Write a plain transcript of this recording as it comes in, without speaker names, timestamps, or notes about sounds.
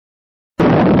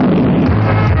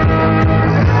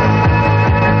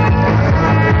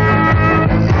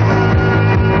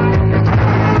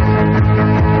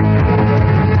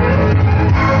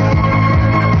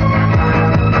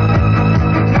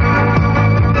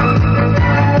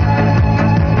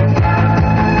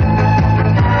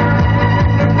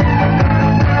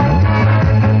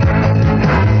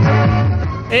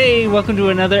welcome to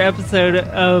another episode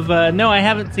of No, I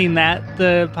Haven't Seen That,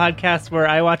 the podcast where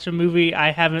I watch a movie I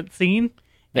haven't seen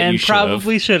and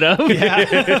probably should have.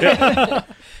 Yeah.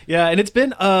 Yeah, and it's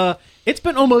been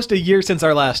almost a year since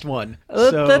our last one.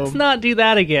 Let's not do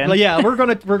that again. Well, yeah, we're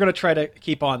gonna try to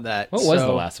keep on that. What was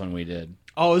the last one we did?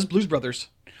 Oh, it was Blues Brothers.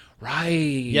 Right.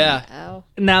 Yeah. Oh.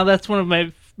 Now that's one of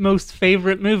my most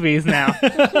favorite movies now.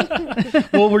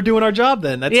 Well, we're doing our job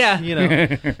then. That's, Yeah. You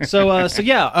know.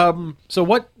 So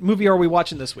what movie are we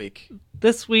watching this week?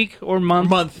 This week or month?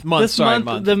 Month. This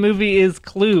month, the movie is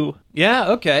Clue. Yeah.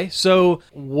 Okay. So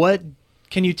what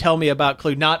can you tell me about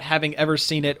Clue? Not having ever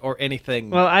seen it or anything.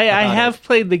 Well, I have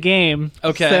played the game.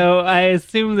 Okay. So I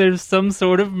assume there's some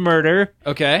sort of murder.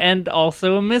 Okay. And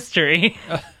also a mystery.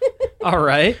 All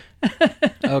right.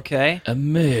 Okay. A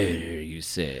murder, you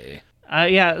say?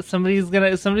 Yeah, somebody's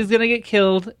gonna get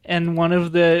killed, and one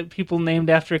of the people named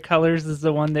after colors is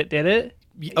the one that did it.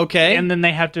 Okay. And then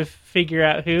they have to figure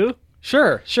out who.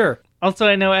 Sure. Also,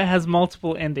 I know it has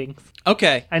multiple endings.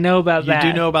 Okay. I know about that.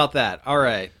 You do know about that. All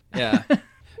right. Yeah.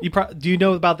 Do you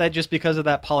know about that just because of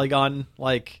that Polygon,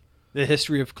 like the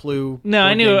history of Clue? No,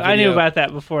 I knew about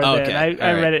that before then. Okay.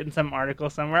 I read it in some article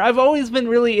somewhere. I've always been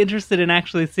really interested in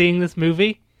actually seeing this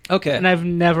movie. Okay. And I've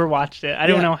never watched it. I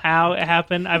don't know how it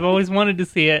happened. I've always wanted to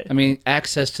see it. I mean,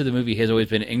 access to the movie has always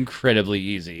been incredibly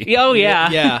easy. Oh, yeah.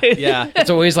 Yeah. It's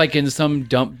always like in some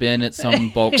dump bin at some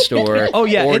bulk store Oh,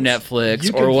 yeah, or it's- Netflix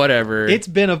you or can- whatever. It's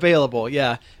been available,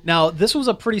 yeah. Now, this was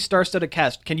a pretty star-studded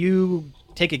cast. Can you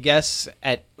take a guess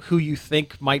at who you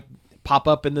think might pop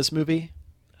up in this movie?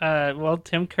 Well,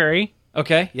 Tim Curry,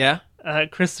 Okay, yeah.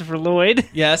 Christopher Lloyd,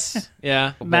 Yes,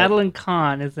 yeah. Madeline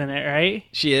Kahn is in it, right?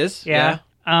 She is, Yeah.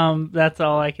 That's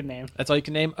all I can name. That's all you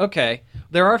can name? Okay.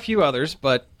 There are a few others,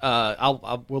 but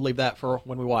we'll leave that for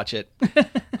when we watch it.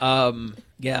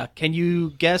 Yeah. Can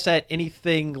you guess at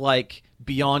anything like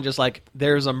beyond just like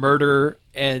there's a murder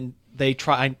and they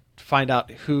try and find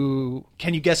out who?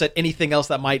 Can you guess at anything else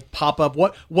that might pop up?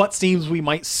 What scenes we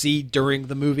might see during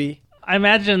the movie? I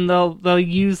imagine they'll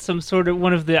use some sort of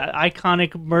one of the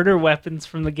iconic murder weapons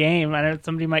from the game. I don't know,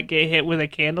 somebody might get hit with a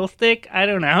candlestick. I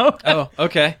don't know. Oh,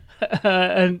 okay.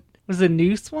 And was a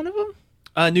noose one of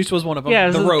them? Noose was one of them. Yeah, it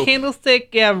was the a rope. candlestick.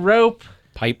 Yeah, rope,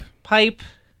 pipe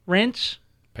wrench, wrench.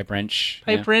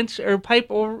 pipe wrench, or pipe,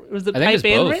 or was it I think pipe it's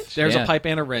and both. wrench? There's Yeah. a pipe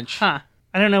and a wrench. Huh.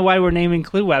 I don't know why we're naming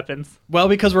Clue weapons. Well,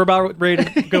 because we're about ready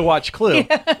to go watch Clue.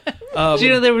 Did you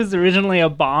know there was originally a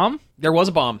bomb? There was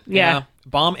a bomb. Yeah.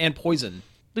 Bomb and poison.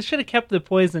 They should have kept the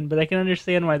poison, but I can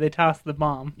understand why they tossed the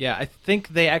bomb. Yeah, I think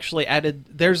they actually added.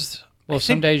 There's. Well,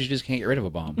 some days you just can't get rid of a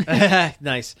bomb.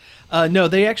 Nice. No,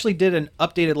 they actually did an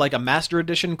updated, like a Master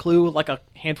Edition Clue, like a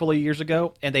handful of years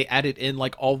ago, and they added in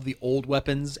like all of the old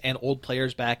weapons and old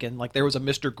players back in. Like there was a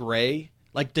Mr. Gray,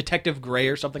 like Detective Gray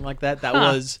or something like that. That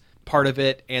was part of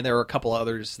it, and there were a couple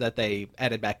others that they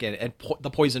added back in, and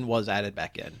the poison was added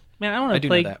back in. Man, I want do to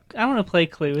play. know that. I want to play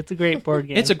Clue. It's a great board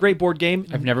game. It's a great board game.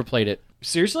 I've never played it.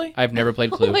 Seriously? I've never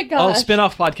played Clue. Oh my Oh, gosh.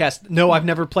 spin-off podcast. No, I've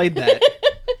never played that.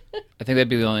 I think that'd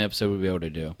be the only episode we'd be able to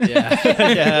do.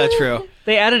 Yeah, true.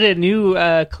 They added a new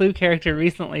Clue character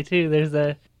recently too. There's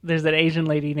that Asian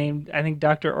lady named, I think,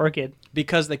 Dr. Orchid.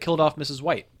 Because they killed off Mrs.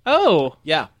 White. Oh,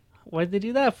 Yeah. what'd they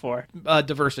do that for?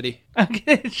 Diversity.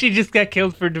 Okay, she just got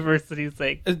killed for diversity's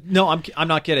sake. No, I'm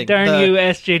not kidding. Darn you,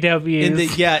 SJWs.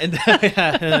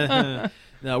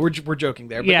 No, we're joking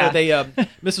there. But Yeah. no, they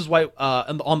Mrs. White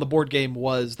on the board game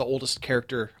was the oldest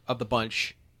character of the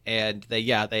bunch, and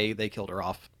they killed her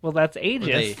off. Well, that's Or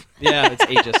ageist. it's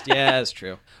ageist. Yeah, it's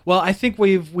true. Well, I think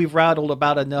we've rattled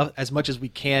about enough as much as we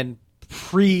can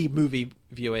pre-movie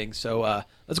viewing. So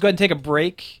let's go ahead and take a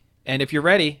break. And if you're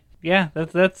ready, Yeah,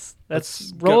 let's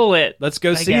Let's roll go- it. let's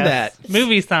go I see guess. that.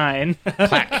 Movie sign.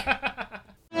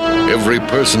 Every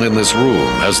person in this room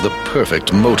has the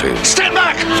perfect motive. Stand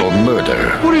back! For murder.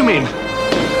 What do you mean?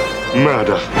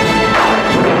 Murder.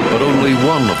 But only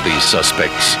one of these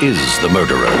suspects is the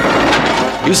murderer.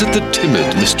 Is it the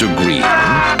timid Mr. Green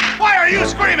Why are you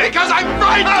screaming? Because I'm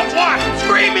frightened! Of what?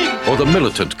 Screaming! or the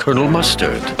militant Colonel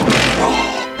Mustard?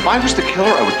 If I was the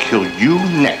killer, I would kill you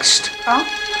next. Huh?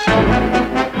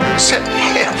 Said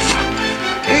if.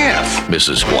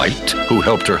 Mrs. White, who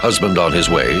helped her husband on his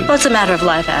way? Well, it's a matter of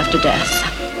life after death.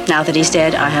 Now that he's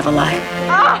dead, I have a life.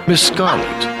 Miss Scarlet,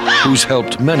 who's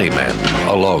helped many men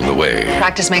along the way?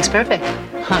 Practice makes perfect.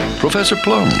 Professor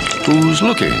Plum, who's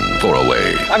looking for a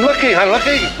way? I'm looking.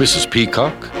 Mrs.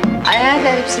 Peacock, I have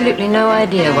absolutely no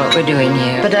idea what we're doing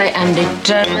here, but I am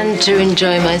determined to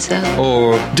enjoy myself.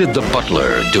 or did the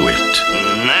butler do it?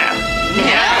 No.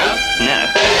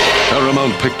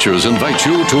 Paramount Pictures invites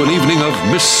you to an evening of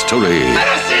mystery. Let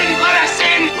us in! Let us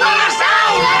in! Let us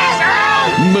out! Let us out!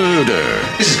 murder,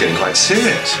 This is getting quite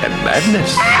serious. and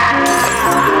madness.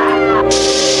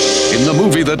 In the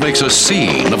movie that makes a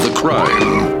scene of the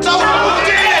crime,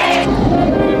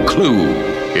 Clue.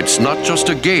 It's not just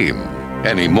a game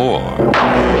anymore.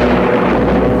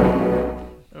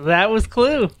 That was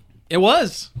Clue. It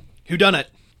was. Who done it?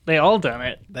 They all done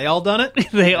it. They all done it?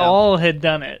 They all had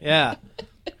done it. Yeah.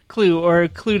 Clue or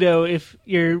Cluedo if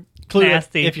you're Clue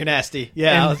nasty. if you're nasty.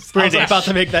 Yeah, And I was British. about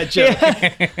to make that joke.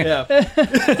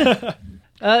 Yeah.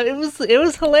 It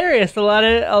was hilarious. A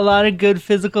lot of good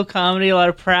physical comedy. A lot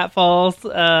of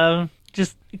pratfalls.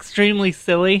 Just extremely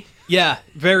silly. Yeah,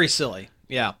 very silly.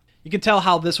 Yeah. You can tell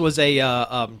how this was a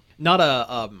not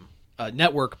a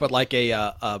network, but like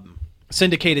a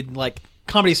syndicated like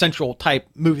Comedy Central type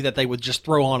movie that they would just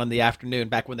throw on in the afternoon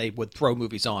back when they would throw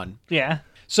movies on. Yeah.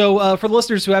 So for the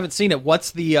listeners who haven't seen it,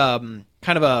 what's the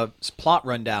kind of a plot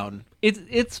rundown?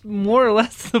 It's more or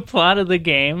less the plot of the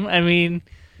game. I mean,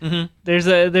 there's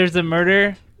a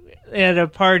murder at a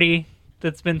party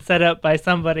that's been set up by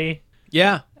somebody.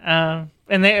 Yeah.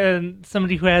 And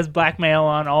somebody who has blackmail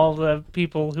on all the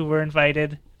people who were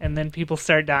invited, and then people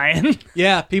start dying.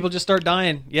 Yeah, people just start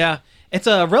dying. Yeah. It's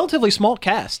a relatively small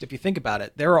cast if you think about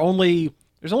it. There's only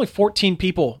 14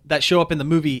 people that show up in the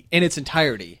movie in its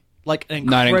entirety. Like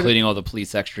Not including all the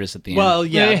police extras at the end. Well,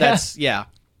 yeah, Yeah. that's yeah.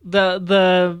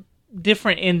 The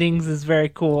different endings is very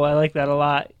cool. I like that a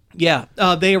lot. Yeah,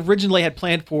 they originally had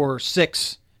planned for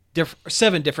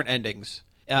 7 different endings,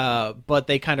 but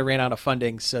they kind of ran out of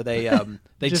funding, so they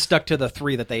just stuck to the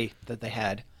 3 that they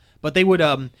had. But they would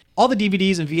all the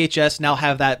DVDs and VHS now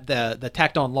have that the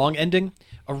tacked on long ending.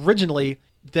 Originally,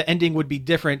 the ending would be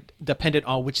different dependent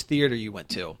on which theater you went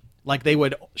to. Like they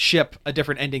would ship a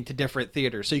different ending to different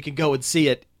theaters, so you could go and see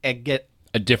it and get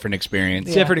a different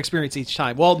experience. different experience each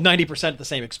time. Well, 90% the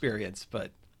same experience,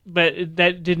 but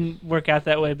That didn't work out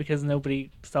that way because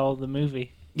nobody saw the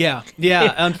movie. yeah,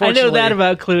 I unfortunately, know that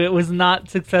about Clue. It was not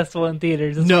successful in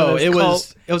theaters. It's one of no, those it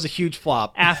cult was a huge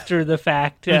flop. after the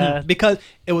fact. Because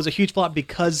it was a huge flop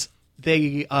because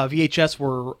they VHS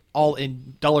were all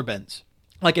in dollar bins.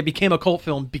 Like it became a cult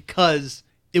film because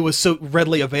it was so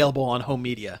readily available on home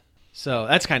media. So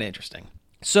that's kind of interesting.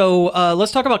 So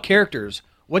let's talk about characters.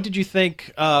 What did you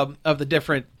think of the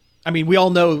different? I mean, we all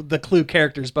know the Clue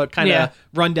characters, but kind of Yeah.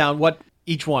 run down what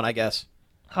each one, I guess.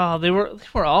 Oh, they were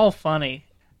all funny.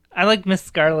 I like Miss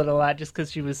Scarlet a lot just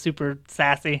because she was super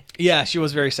sassy. Yeah, she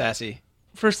was very sassy.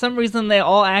 For some reason, they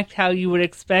all act how you would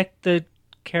expect the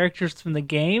characters from the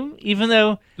game, even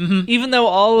though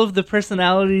all of the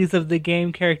personalities of the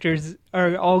game characters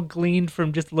are all gleaned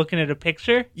from just looking at a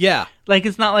picture. Yeah, Like,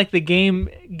 it's not like the game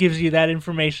gives you that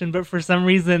information, but for some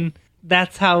reason,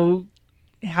 that's how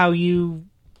you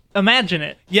imagine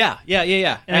it. yeah.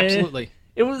 Absolutely.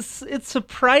 It's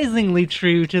surprisingly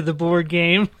true to the board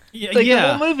game. Yeah, Like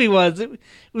yeah. the whole movie was. It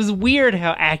was weird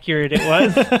how accurate it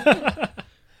was.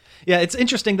 Yeah, it's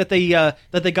interesting that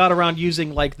they got around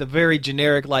using like the very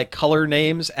generic like color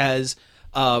names as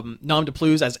nom de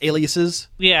plumes as aliases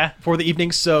Yeah. for the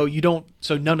evening, so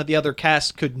none of the other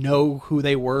cast could know who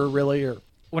they were really. Or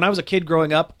when I was a kid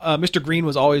growing up, Mr. Green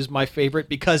was always my favorite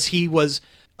because he was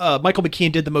Michael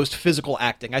McKean did the most physical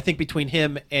acting. I think between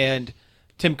him and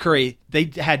Tim Curry,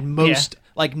 they had most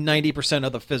like 90%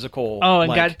 of the physical. Oh, and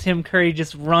like, got Tim Curry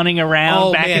just running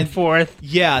around back man. and forth.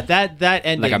 Yeah, that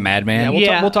ending, Like a madman?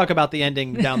 Yeah, we'll talk about the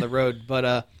ending down the road.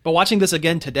 But watching this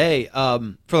again today,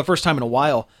 for the first time in a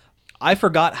while, I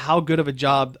forgot how good of a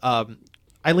job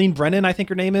Eileen Brennan, I think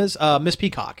her name is, Miss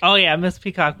Peacock. Oh yeah, Miss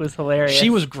Peacock was hilarious. She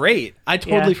was great. I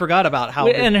totally forgot about how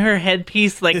and her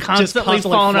headpiece like it's just constantly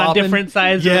falling on flopping. different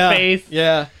sides of Yeah, her face.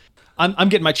 Yeah, I'm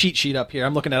getting my cheat sheet up here.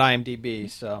 I'm looking at IMDb.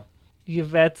 So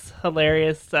Yvette's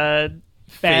hilarious bad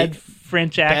Fake-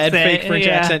 French bad accent. fake French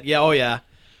Yeah. accent. Yeah, oh yeah,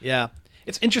 yeah.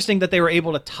 It's interesting that they were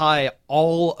able to tie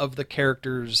all of the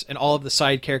characters and all of the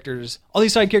side characters, all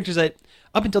these side characters that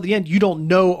up until the end you don't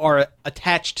know are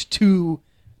attached to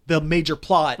the major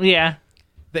plot. Yeah.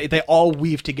 They all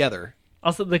weave together.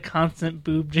 Also the constant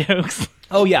boob jokes.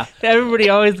 Oh yeah, Everybody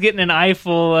always getting an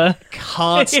eyeful.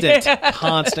 constant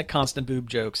boob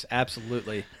jokes.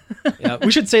 Absolutely. Yeah,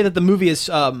 we should say that the movie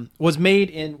was made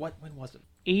in when was it?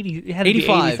 80. It had to be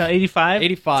 85. 85.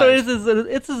 85. So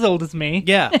it's as old as me.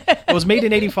 Yeah, it was made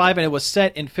in 85 and it was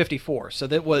set in 54. So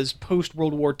that was post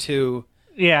World War II,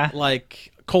 Yeah.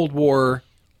 like Cold War,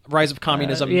 rise of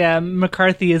communism. Yeah,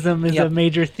 McCarthyism is Yep. a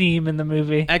major theme in the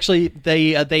movie. Actually,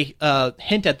 they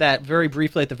hint at that very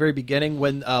briefly at the very beginning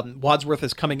when Wadsworth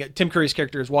is coming. Tim Curry's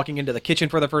character is walking into the kitchen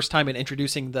for the first time and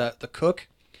introducing the cook.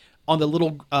 On the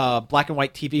little black and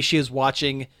white TV, she is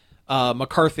watching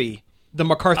McCarthy the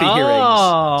McCarthy Oh.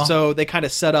 hearings. So they kind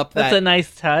of set up That's that. a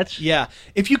nice touch. Yeah,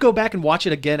 if you go back and watch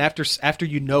it again after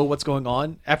you know what's going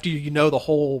on, after you know the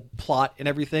whole plot and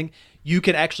everything, you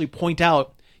can actually point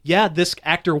out, yeah, this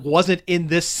actor wasn't in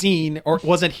this scene or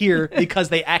wasn't here because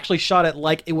they actually shot it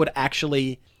like it would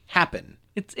actually happen.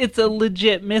 It's a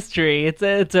legit mystery. It's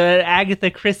a Agatha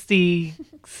Christie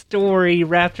story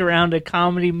wrapped around a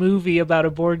comedy movie about a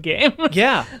board game.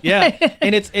 Yeah,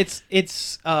 and it's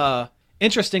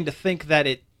interesting to think that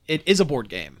it is a board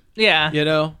game, Yeah.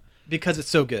 because it's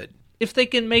so good. If they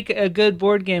can make a good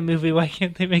board game movie, why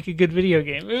can't they make a good video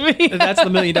game movie? That's the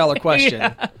 $1 million question.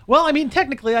 Yeah. Well, I mean,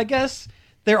 technically, I guess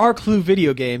there are Clue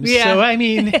video games. Yeah. So I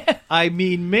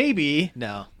mean, maybe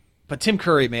no. But Tim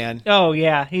Curry, man, Oh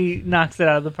yeah, he knocks it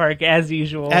out of the park as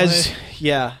usual.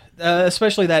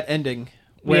 especially that ending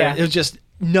where Yeah. it was just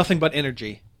nothing but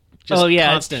energy. Just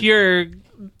constant. pure,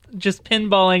 just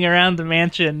pinballing around the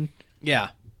mansion. Yeah,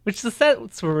 Which the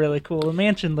sets were really cool. The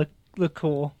mansion looked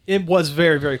cool, it was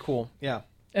very, very cool. Yeah.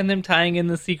 and them tying in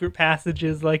the secret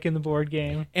passages like in the board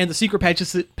game. And the secret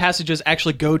passages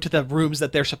actually go to the rooms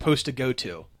that they're supposed to go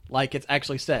to, like it's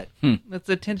actually said. That's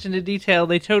attention to detail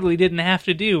they totally didn't have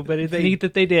to do, but it's They- neat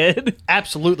that they did.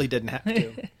 Absolutely didn't have to.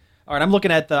 All right, I'm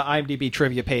looking at the IMDb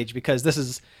trivia page because this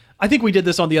is. I think we did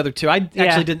this on the other two. I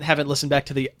actually haven't listened back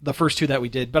to the first two that we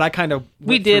did, but I kind of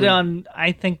We did on,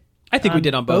 I think we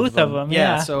did on both of them.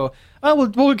 Yeah. Yeah. So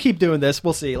we'll keep doing this.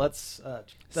 We'll see. Let's.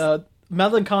 The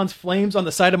Madeline Kahn's "flames on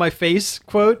the side of my face"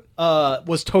 quote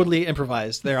was totally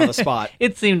improvised there on the spot.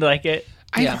 It seemed like it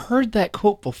I've Yeah. heard that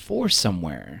quote before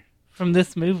somewhere. from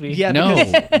this movie. Yeah. No,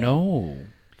 because- no,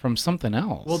 from something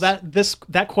else. Well,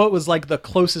 that quote was like the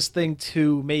closest thing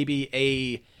to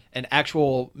maybe an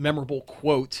actual memorable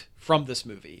quote from this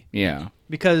movie, yeah.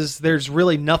 because there's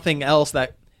really nothing else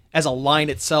that as a line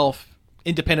itself,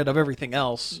 independent of everything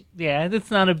else. Yeah,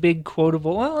 it's not a big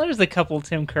quotable. Well, there's a couple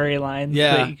Tim Curry lines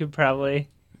Yeah. that you could probably.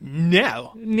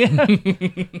 No. Yeah.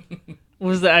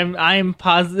 Was that I'm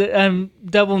positive? I'm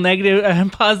double negative.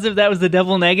 I'm positive that was a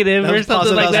double negative That or was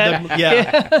something like positive, that.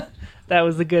 yeah. That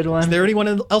was a good one. Is there anyone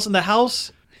else in the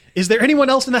house? Is there anyone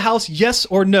else in the house? Yes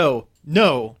or no?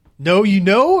 No. No, you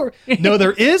know? Or no,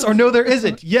 there is? Or no, there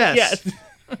isn't? Yes.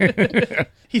 Yes.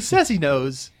 He says he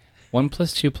knows. 1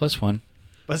 + 2 + 1.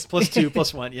 But plus 2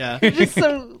 plus 1, yeah. Just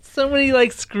so many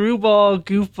like screwball,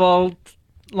 goofball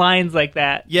lines like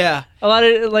that. Yeah. A lot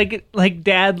of like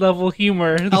dad level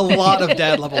humor. A lot of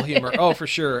dad level humor. Oh, for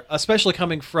sure. Especially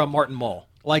coming from Martin Mull.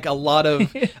 Like a lot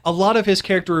of his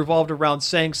character revolved around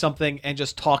saying something and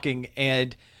just talking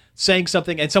and saying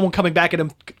something and someone coming back at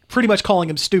him pretty much calling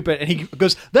him stupid and he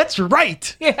goes, "That's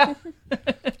right." Yeah.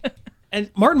 And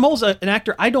Martin Mull's an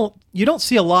actor you don't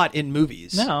see a lot in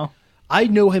movies. No. I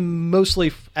know him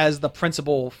mostly as the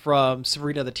principal from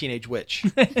Sabrina the Teenage Witch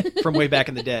from way back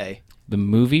in the day. The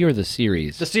movie or the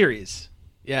series? The series.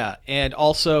 Yeah. And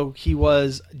also he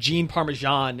was Gene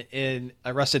Parmesan in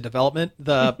Arrested Development,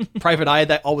 the private eye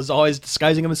that was always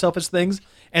disguising himself as things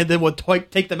and then would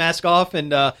take the mask off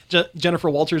and Jennifer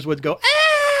Walters would go,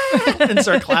 "Ah!" and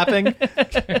start clapping.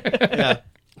 Yeah.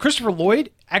 Christopher Lloyd,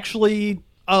 actually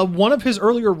one of his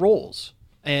earlier roles.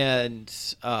 And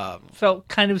Felt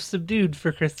kind of subdued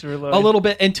for Christopher Lloyd. a little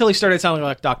bit until he started sounding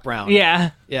like Doc Brown.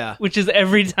 Yeah. Yeah. Which is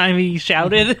every time he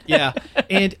shouted. Yeah.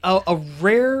 And a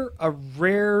rare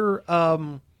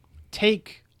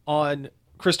take on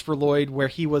Christopher Lloyd where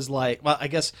he was like, well, I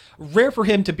guess rare for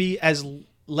him to be as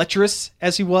lecherous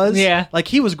as he was. Yeah. Like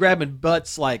he was grabbing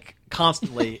butts like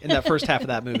constantly in that first half of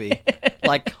that movie.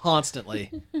 Like constantly.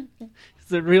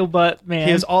 He's a real butt man.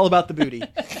 He was all about the booty.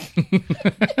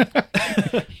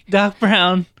 Doc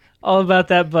Brown, all about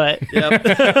that butt.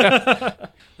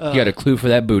 Yep. You got a clue for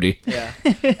that booty. Yeah.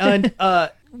 And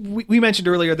we mentioned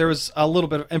earlier there was a little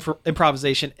bit of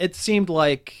improvisation. It seemed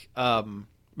like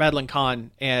Madeline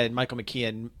Kahn and Michael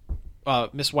McKean,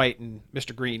 Miss White and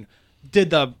Mr. Green, did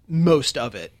the most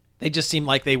of it. They just seemed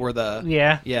like they were the...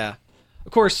 Yeah. Yeah.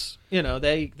 Of course, they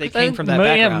came from that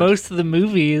background. Yeah, most of the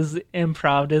movie is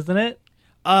improv, isn't it?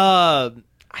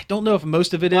 I don't know if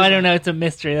most of it is. Well, I don't know. It's a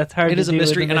mystery. That's hard It to is a do with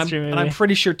mystery, a mystery and movie. I'm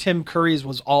pretty sure Tim Curry's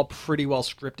was all pretty well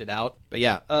scripted out. But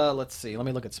yeah, let's see. Let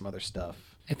me look at some other stuff.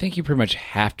 I think you pretty much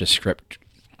have to script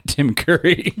Tim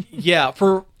Curry. Yeah,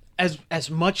 for as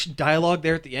much dialogue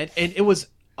there at the end, and it was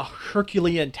a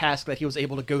Herculean task that he was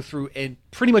able to go through and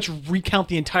pretty much recount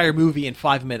the entire movie in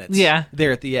 5 minutes. Yeah.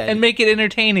 There at the end. and make it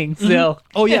entertaining still.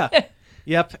 Oh yeah.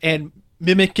 Yep, and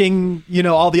mimicking,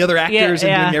 all the other actors and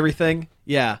Yeah. doing everything.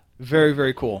 Yeah, very,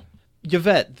 very cool.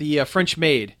 Yvette, the French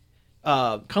maid,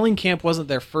 Colleen Camp wasn't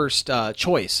their first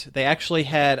choice. They actually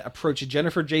had approached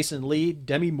Jennifer Jason Leigh,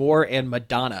 Demi Moore, and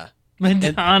Madonna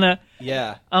Madonna.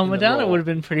 Yeah. Oh, in the Madonna role. would have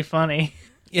been pretty funny.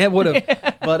 Yeah, it would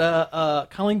have. But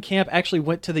Colleen Camp actually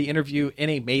went to the interview in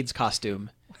a maid's costume,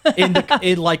 in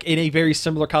a very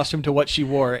similar costume to what she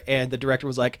wore, and the director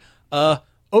was like,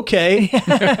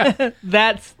 okay.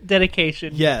 That's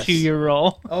dedication Yes. to your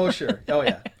role. Oh, sure. Oh,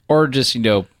 yeah. Or just,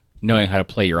 knowing how to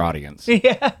play your audience.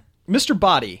 Yeah. Mr.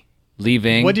 Body.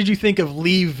 Leaving. What did you think of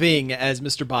Lee Ving as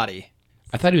Mr. Body?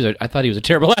 I thought he was a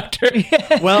terrible actor.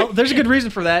 Well, there's a good reason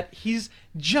for that. He's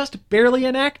just barely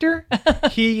an actor.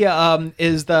 He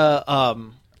is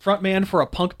the front man for a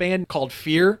punk band called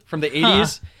Fear from the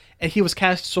 80s, and he was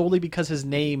cast solely because his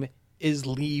name is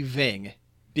Lee Ving,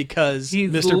 because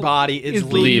Mr. Body is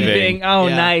leaving. Oh,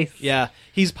 Yeah. nice. Yeah,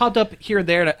 he's popped up here and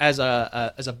there as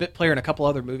a bit player in a couple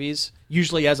other movies,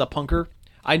 usually as a punker.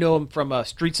 I know him from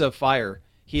Streets of Fire.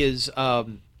 He is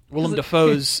Willem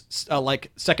Dafoe's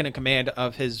second in command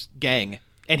of his gang,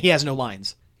 and he has no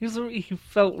lines. He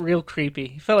felt real creepy.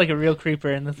 He felt like a real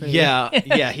creeper in this movie. Yeah,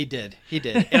 he did,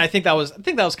 and I think that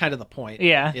was kind of the point.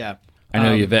 Yeah. I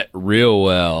know Yvette real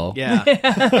well.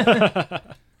 Yeah,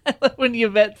 When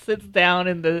Yvette sits down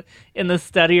in the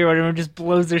study or whatever, and just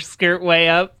blows her skirt way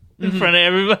up in front of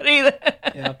everybody.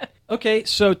 yeah. Okay,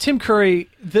 so Tim Curry,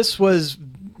 this was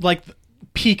like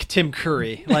peak Tim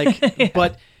Curry,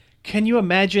 but can you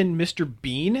imagine Mr.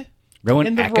 Bean? Rowan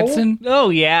in the Atkinson? Oh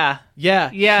yeah. Yeah,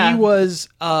 Yeah. He was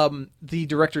the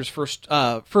director's first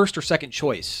or second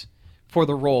choice for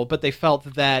the role, but they felt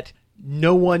that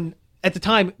no one at the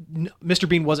time, Mr.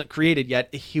 Bean wasn't created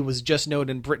yet. He was just known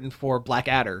in Britain for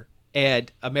Blackadder,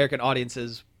 and American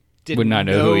audiences didn't Would not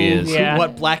know who he is. Yeah.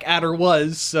 what Blackadder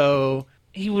was. So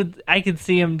I could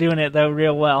see him doing it though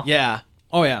real well. yeah,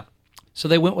 oh yeah, So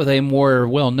they went with a more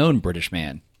well-known British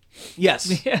man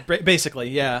yes, Yeah. basically,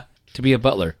 yeah, to be a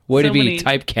butler. Way to So be many-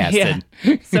 typecasted.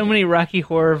 Yeah. So many Rocky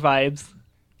Horror vibes.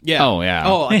 yeah. Oh, yeah.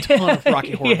 Oh, a ton of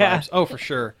Rocky Horror Yeah. vibes. Oh, for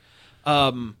sure.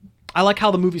 I like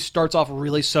how the movie starts off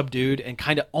really subdued and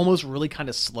kind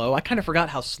of slow. I kind of forgot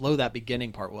how slow that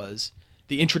beginning part was.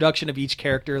 The introduction of each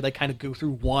character, they kind of go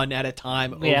through one at a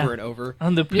time Yeah. over and over.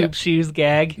 On the poop shoes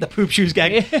gag. The poop shoes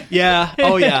gag. Yeah.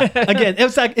 Oh, yeah. Again,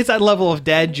 it's that level of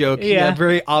dad joke. Yeah.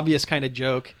 Very obvious kind of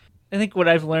joke. I think what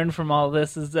I've learned from all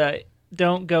this is that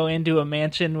don't go into a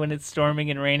mansion when it's storming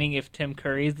and raining if Tim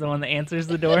Curry's the one that answers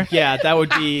the door. Yeah,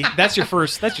 that's your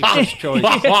first choice.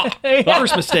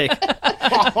 First mistake.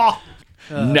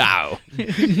 No.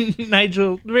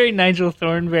 Very Nigel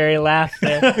Thornberry laugh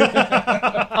there.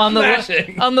 on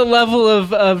the level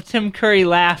of Tim Curry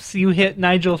laughs, you hit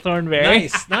Nigel Thornberry.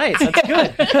 Nice. That's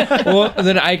good. Well,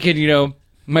 then I can,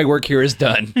 my work here is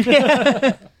done.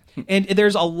 And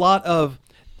there's a lot of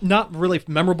not really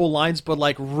memorable lines, but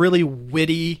like really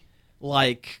witty,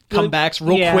 like comebacks,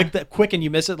 real quick, and you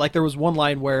miss it. Like there was one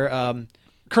line where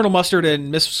Colonel Mustard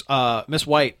and Miss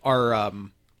White are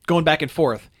going back and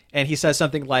forth, and he says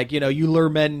something like, you lure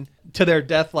men to their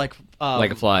death like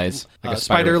flies, like a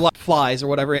spider flies or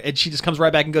whatever, and she just comes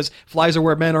right back and goes, "Flies are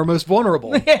where men are most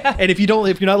vulnerable." Yeah. And if you're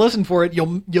not listening for it,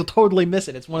 you'll totally miss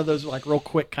it. It's one of those like real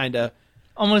quick kind of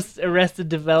Almost Arrested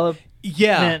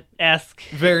Development-esque.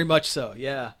 very much so,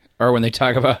 yeah. Or when they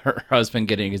talk about her husband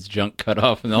getting his junk cut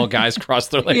off and all guys cross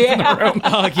their legs in the room.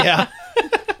 Oh, yeah.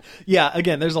 Yeah,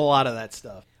 again, there's a lot of that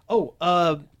stuff.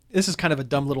 Oh, this is kind of a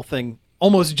dumb little thing,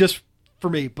 almost just for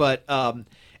me, but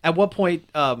at one point,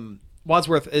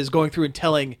 Wadsworth is going through and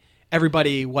telling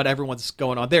everybody what everyone's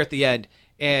going on there at the end,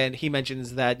 and he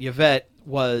mentions that Yvette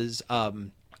was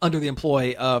under the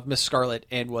employ of Miss Scarlet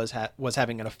and was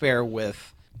having an affair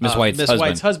with Miss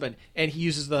White's husband, and he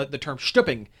uses the term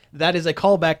 "stooping." That is a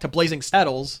callback to Blazing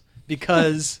Saddles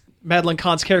because Madeline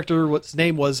Kahn's character's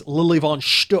name was Lily von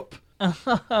Stoop.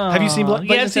 Have you seen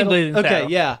Blazing I've seen Saddles? Blazing Okay,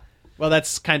 Saddles. yeah. Well,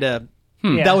 that's kind of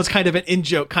Yeah. that was kind of an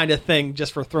in-joke kind of thing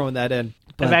just for throwing that in.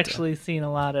 I've But, actually seen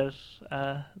a lot of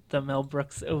the Mel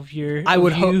Brooks overview. I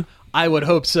would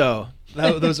hope so.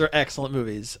 Those are excellent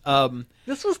movies.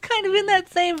 This was kind of in that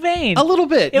same vein. A little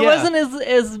bit. It yeah. wasn't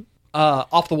as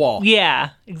off the wall.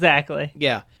 yeah, exactly.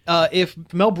 Yeah. If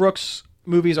Mel Brooks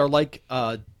movies are like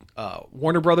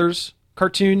Warner Brothers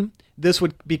cartoon, this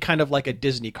would be kind of like a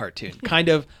Disney cartoon. Kind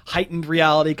of heightened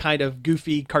reality, kind of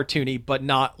goofy, cartoony, but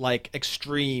not like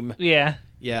extreme. Yeah.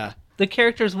 Yeah. The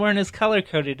characters weren't as color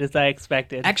coded as I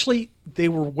expected. Actually, they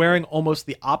were wearing almost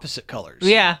the opposite colors.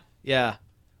 Yeah. Yeah.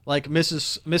 Like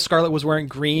Miss Scarlet was wearing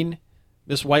green,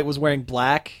 Miss White was wearing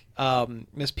black,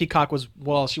 Miss Peacock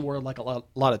she wore like a lot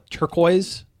of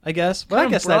turquoise, I guess. But I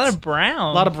guess a lot that's of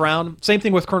brown. a lot of brown. Same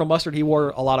thing with Colonel Mustard. He wore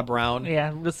a lot of brown.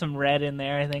 Yeah, with some red in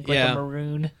there, I think, like Yeah. a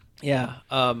maroon. Yeah.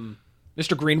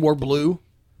 Mr. Green wore blue.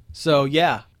 So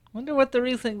yeah, Wonder what the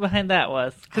reasoning behind that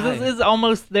was, because this is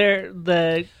almost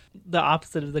the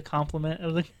opposite of the compliment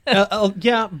of the.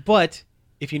 Yeah, but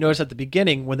if you notice at the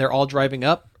beginning when they're all driving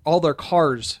up, all their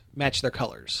cars match their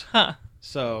colors. Huh.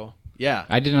 So yeah,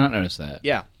 I did not notice that.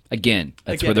 yeah. Again,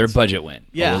 that's Again, where their it's- budget went.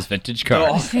 Yeah. All those vintage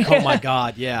cars. Oh my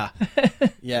God, yeah,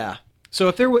 yeah. So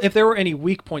if there were any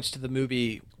weak points to the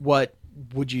movie, what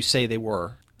would you say they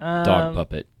were? Dog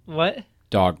puppet. What?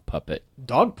 Dog puppet.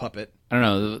 Dog puppet. I don't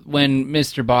know. When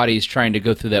Mr. Body's trying to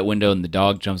go through that window and the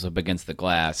dog jumps up against the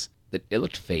glass, it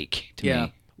looked fake to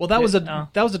me. Well, that was Oh.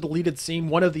 a deleted scene.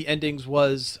 One of the endings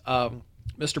was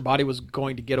Mr. Body was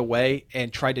going to get away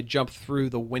and tried to jump through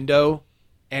the window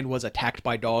and was attacked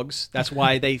by dogs. That's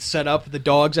why they set up the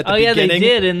dogs at the Yeah, they beginning.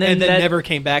 did, and then that- never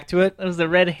came back to it. That was a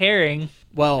red herring.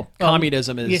 Well,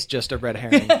 communism is just a red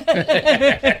herring.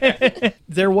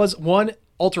 There was one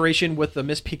alteration with the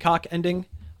Miss Peacock ending.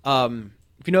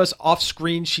 If you notice, off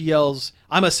screen she yells,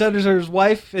 "I'm a senator's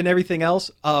wife," and everything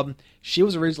else. She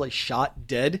was originally shot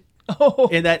dead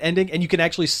in that ending, and you can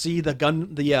actually see the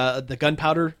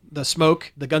gunpowder,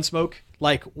 the gun smoke,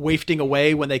 like wafting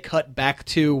away when they cut back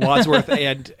to Wadsworth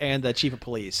and the chief of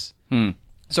police.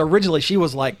 So originally she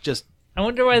was like just. I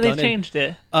wonder why they Done it. changed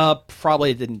it.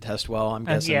 Probably it didn't test well. I'm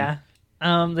guessing. Yeah.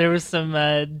 There was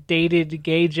some dated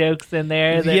gay jokes in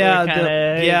there that Yeah, were kind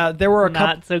of there were a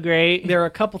not couple. so great. There are a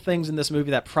couple things in this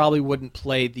movie that probably wouldn't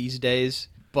play these days,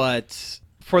 but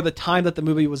for the time that the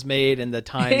movie was made and the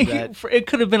time that it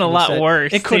could have been a was lot said,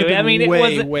 worse. it could have too. been I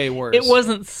mean, way worse. It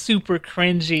wasn't super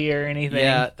cringy or anything.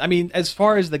 Yeah, I mean, as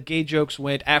far as the gay jokes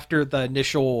went, after the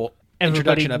initial Everybody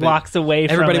introduction of walks it, away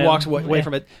from everybody him. walks away Yeah.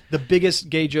 from it. The biggest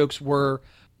gay jokes were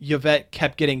Yvette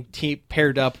kept getting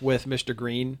paired up with Mr.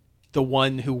 Green, the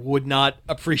one who would not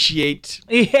appreciate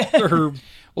Yeah. her.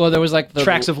 Well, there was like the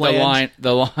Tracts of land.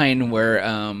 the line where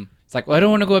it's like, well, I don't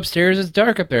want to go upstairs. It's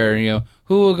dark up there. And,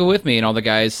 who will go with me? And all the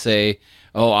guys say,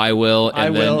 "Oh, I will." And I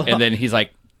will. And then he's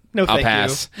like, No, "I'll thank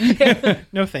pass." you.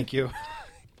 No, thank you.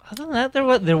 Other than that,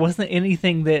 there wasn't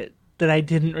anything that I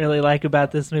didn't really like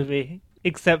about this movie,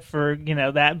 except for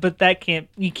that. But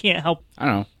you can't help. I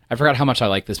don't know. I forgot how much I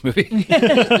like this movie.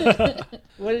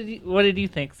 What did you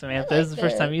think, Samantha? This is the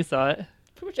first time you saw it.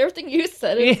 Pretty much everything you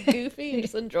said. It was goofy and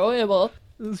just enjoyable.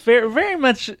 It was very very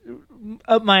much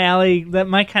up my alley. That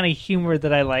my kind of humor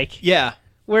that I like. Yeah.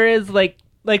 Whereas like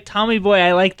Tommy Boy,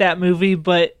 I like that movie,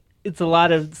 but it's a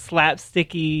lot of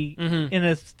slapsticky in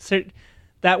a certain.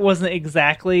 That wasn't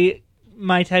exactly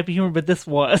my type of humor, but this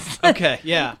was. Okay.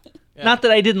 Yeah. Not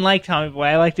that I didn't like Tommy Boy,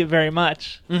 I liked it very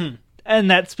much. Mm-hmm.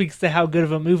 And that speaks to how good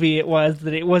of a movie it was,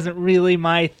 that it wasn't really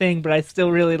my thing, but I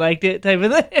still really liked it type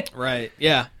of thing. Right.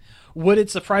 Yeah. Would it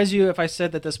surprise you if I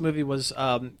said that this movie was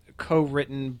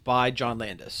co-written by John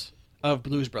Landis of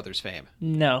Blues Brothers fame?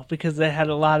 No, because it had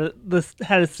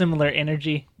had a similar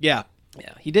energy. Yeah.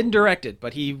 Yeah. He didn't direct it,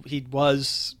 but he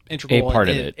was integral. A part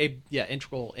of it.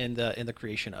 Integral in the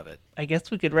creation of it. I guess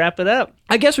we could wrap it up.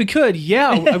 I guess we could.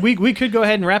 Yeah. we could go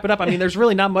ahead and wrap it up. I mean, there's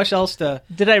really not much else to.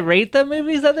 Did I rate the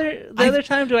movies the other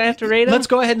time? Do I have to rate them? Let's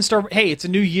go ahead and start. Hey, it's a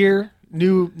new year.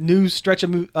 New stretch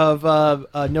of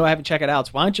No, I haven't checked it out.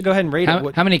 So why don't you go ahead and rate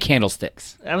it? How many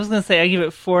candlesticks? I was going to say I give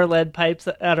it 4 lead pipes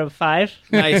out of 5.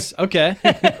 Nice. Okay.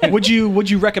 Would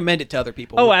you recommend it to other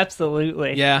people? Oh,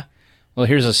 absolutely. Yeah. Well,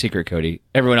 here's a secret, Cody.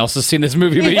 Everyone else has seen this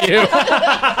movie but you.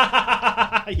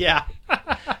 Yeah.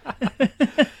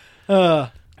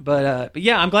 But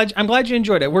yeah, I'm glad you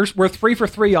enjoyed it. We're 3 for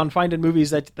 3 on finding movies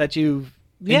that you've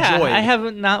enjoyed. I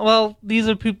haven't not. Well, these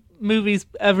are movies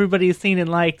everybody's seen and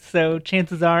liked, so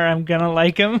chances are I'm gonna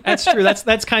like them. That's true.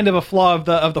 That's kind of a flaw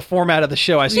of the format of the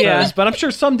show, I suppose. Yeah. But I'm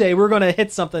sure someday we're going to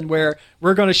hit something where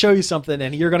we're going to show you something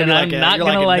and you're going to be And like, I'm not you're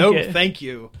gonna like, like no, it." thank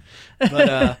you.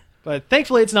 But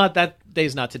thankfully, it's not that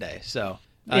day's not today. So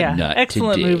Yeah, Not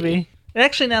excellent today. movie.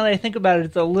 Actually, now that I think about it,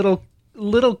 it's a little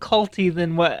culty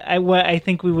than what I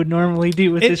think we would normally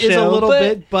do with it the is show. a little but,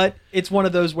 bit, but it's one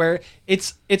of those where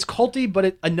it's culty,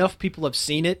 but enough people have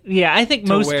seen it. Yeah, I think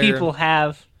most where- people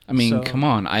have. I mean, So- come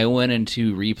on. I went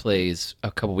into replays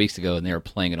a couple weeks ago and they were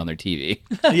playing it on their TV.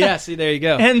 Yeah, see, there you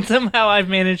go. And somehow I've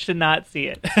managed to not see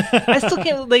it. I still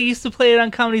can't. They used to play it on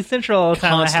Comedy Central all the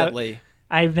time. Constantly.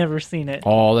 I've never seen it.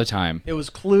 All the time. It was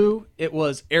Clue. It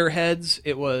was Airheads.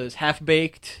 It was Half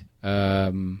Baked.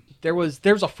 There was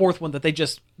a fourth one that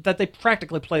they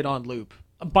practically played on loop.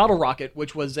 Bottle Rocket,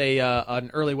 which was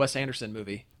an early Wes Anderson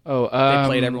movie. They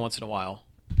played every once in a while.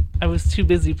 I was too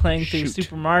busy playing through Shoot.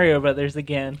 Super Mario Brothers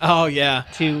again Oh yeah.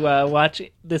 to watch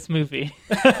this movie.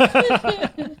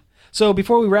 So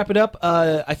before we wrap it up,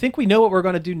 I think we know what we're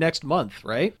going to do next month,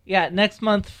 right? Yeah, next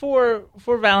month for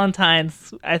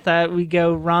Valentine's, I thought we'd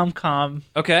go rom-com.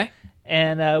 Okay.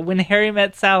 and When Harry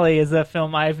Met Sally is a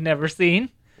film I've never seen.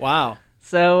 Wow.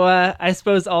 So I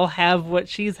suppose I'll have what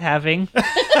she's having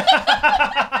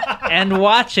and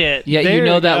watch it. Yeah, There you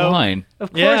know you that go. line.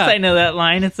 Of course Yeah. I know that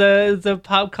line. It's a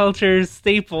pop culture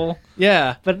staple.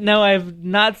 Yeah. But no, I've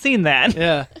not seen that.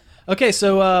 Yeah. Okay,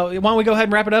 so why don't we go ahead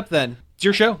and wrap it up then? It's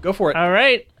your show. Go for it. All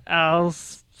right. I'll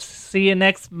see you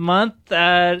next month.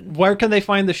 Where can they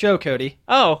find the show, Cody?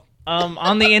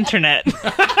 On the internet.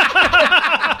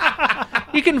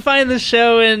 You can find the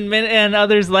show and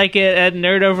others like it at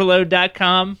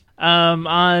nerdoverload.com.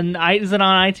 Is it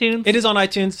on iTunes? It is on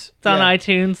iTunes. It's on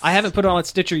iTunes. I haven't put it on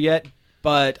Stitcher yet,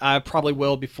 but I probably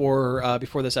will before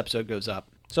this episode goes up.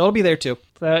 So it'll be there too.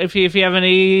 So if you have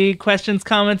any questions,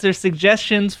 comments, or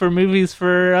suggestions for movies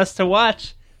for us to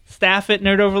watch, staff at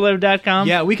nerdoverload.com.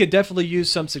 Yeah, we could definitely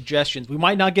use some suggestions. We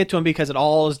might not get to them because it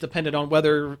all is dependent on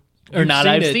whether Or not,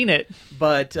 I've seen it.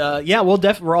 But yeah,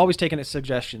 we're always taking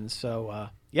suggestions. So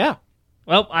yeah,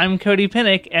 Well, I'm Cody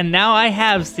Pinnick, and now I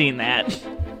have seen that.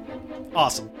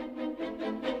 awesome.